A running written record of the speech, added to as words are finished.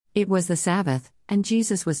It was the Sabbath, and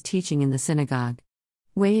Jesus was teaching in the synagogue.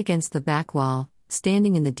 Way against the back wall,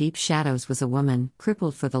 standing in the deep shadows, was a woman,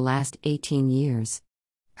 crippled for the last 18 years.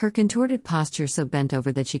 Her contorted posture so bent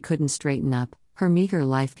over that she couldn't straighten up, her meager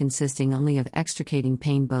life consisting only of extricating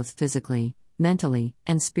pain both physically, mentally,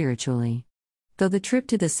 and spiritually. Though the trip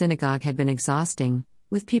to the synagogue had been exhausting,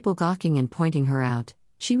 with people gawking and pointing her out,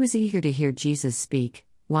 she was eager to hear Jesus speak,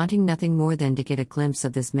 wanting nothing more than to get a glimpse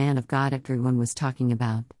of this man of God everyone was talking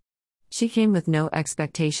about. She came with no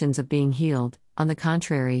expectations of being healed; on the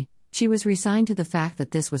contrary, she was resigned to the fact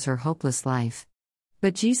that this was her hopeless life.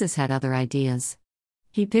 But Jesus had other ideas.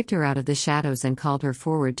 He picked her out of the shadows and called her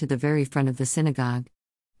forward to the very front of the synagogue.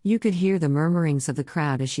 You could hear the murmurings of the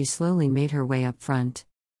crowd as she slowly made her way up front.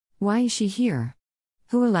 Why is she here?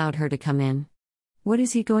 Who allowed her to come in? What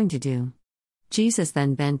is he going to do? Jesus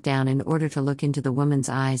then bent down in order to look into the woman's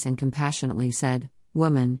eyes and compassionately said,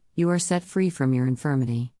 "Woman, you are set free from your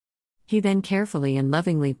infirmity." He then carefully and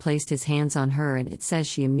lovingly placed his hands on her, and it says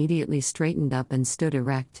she immediately straightened up and stood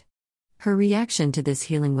erect. Her reaction to this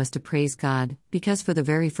healing was to praise God, because for the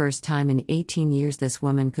very first time in 18 years this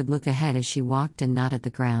woman could look ahead as she walked and not at the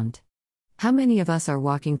ground. How many of us are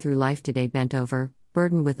walking through life today bent over,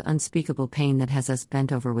 burdened with unspeakable pain that has us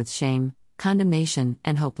bent over with shame, condemnation,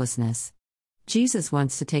 and hopelessness? Jesus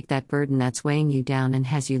wants to take that burden that's weighing you down and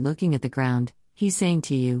has you looking at the ground. He's saying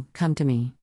to you, "Come to me."